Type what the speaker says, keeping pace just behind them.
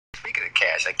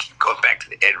cash. I keep going back to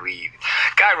the Ed Reed.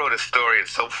 Guy wrote a story.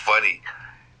 It's so funny.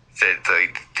 Said he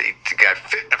got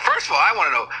first of all, I want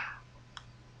to know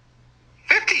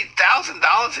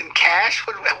 $50,000 in cash.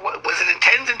 What was it in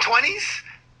 10s and 20s?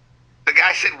 The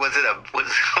guy said, was it a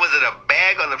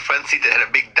bag on the front seat that had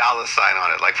a big dollar sign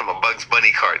on it, like from a Bugs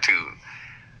Bunny cartoon,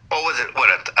 or was it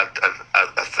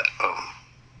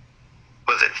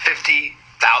was it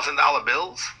 $50,000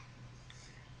 bills?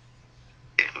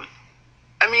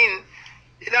 I mean,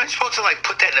 you're not supposed to like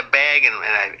put that in a bag and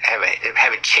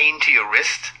have it chained to your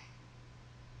wrist.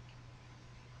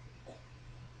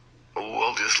 Oh,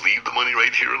 I'll just leave the money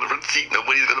right here in the front seat.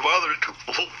 Nobody's gonna bother it.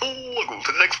 I'll go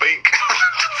to the next bank.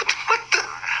 What the?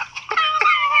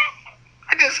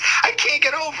 I can't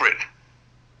get over it.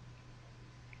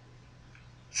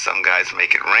 Some guys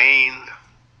make it rain.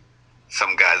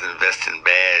 Some guys invest in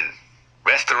bad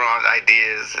restaurant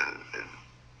ideas, and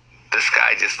this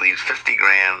guy just leaves 50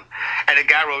 grand. And the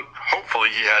guy wrote, hopefully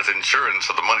he has insurance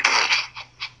for the money.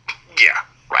 Yeah,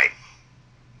 right.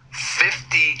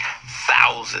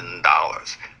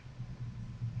 $50,000.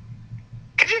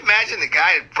 Can you imagine the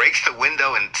guy that breaks the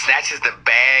window and snatches the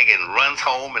bag and runs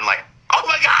home and like, oh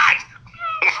my God,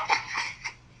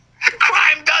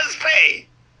 crime does pay.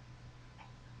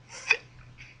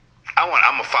 I'm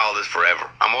gonna follow this forever.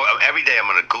 Every day I'm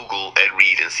gonna Google Ed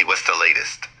Reed and see what's the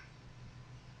latest.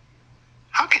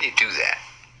 How can you do that?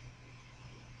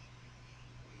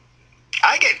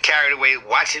 I get carried away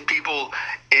watching people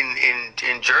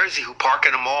in Jersey who park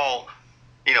in a mall,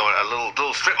 you know, a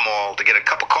little strip mall to get a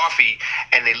cup of coffee,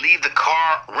 and they leave the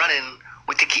car running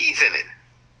with the keys in it.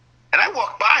 And I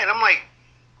walk by and I'm like,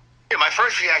 you know, my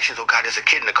first reaction is, oh God, there's a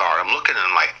kid in the car. I'm looking and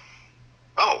I'm like,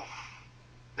 oh,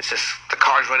 it's just the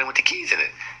car's running with the keys in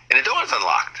it, and the door's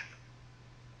unlocked.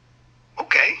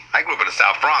 Okay, I grew up in the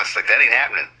South Bronx. Like, that ain't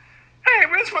happening. Hey,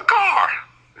 where's my car?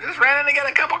 I just ran in to get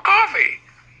a cup of coffee.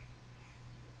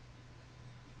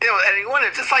 You know, and you wonder,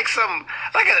 just like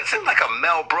it seems like a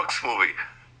Mel Brooks movie.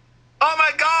 Oh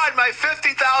my God, my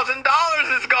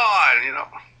 $50,000 is gone. You know.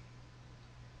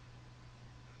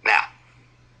 Now,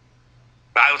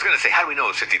 I was going to say, how do we know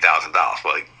it's $50,000?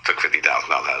 Well, he took $50,000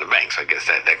 out of the bank, so I guess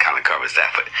that kind of covers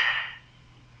that. But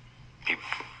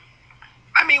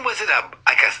I mean, was it a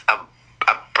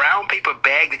brown paper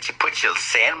bag that you put your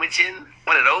sandwich in?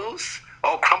 One of those,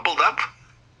 all crumpled up.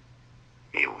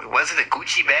 It wasn't a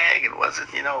Gucci bag. It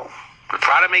wasn't, you know, the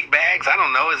Prada make bags. I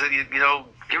don't know. Is it, you know,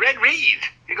 you're Ed Reed.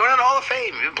 You're going to the Hall of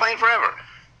Fame. You've been playing forever.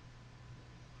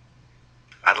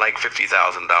 I'd like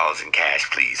 $50,000 in cash,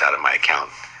 please, out of my account,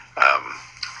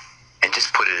 and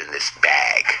just put it in this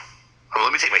bag. Well,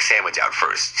 let me take my sandwich out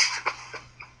first.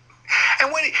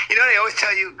 And when you know, they always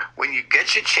tell you, when you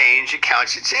get your change, you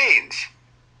count your change.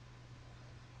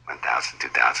 1,000,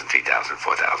 2,000, 3,000,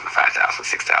 4,000, 5,000,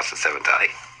 6,000, 7,000.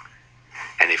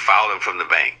 And they follow them from the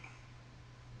bank.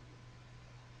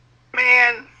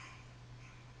 Man,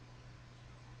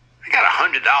 I got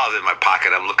 $100 in my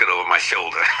pocket. I'm looking over my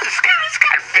shoulder. It's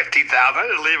got $50,000. I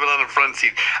just leave it on the front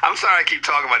seat. I'm sorry I keep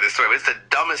talking about this story, but it's the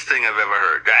dumbest thing I've ever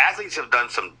heard. The athletes have done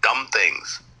some dumb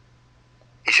things.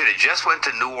 He should have just went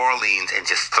to New Orleans and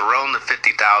just thrown the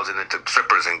 $50,000 into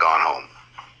trippers and gone home.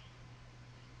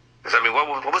 Because, I mean, what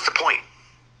was the point?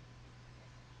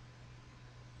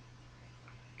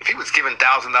 If he was giving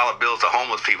 $1,000 bills to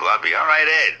homeless people, I'd be, all right,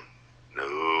 Ed.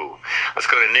 No. Let's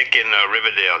go to Nick in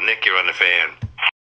Riverdale. Nick, you're on the fan.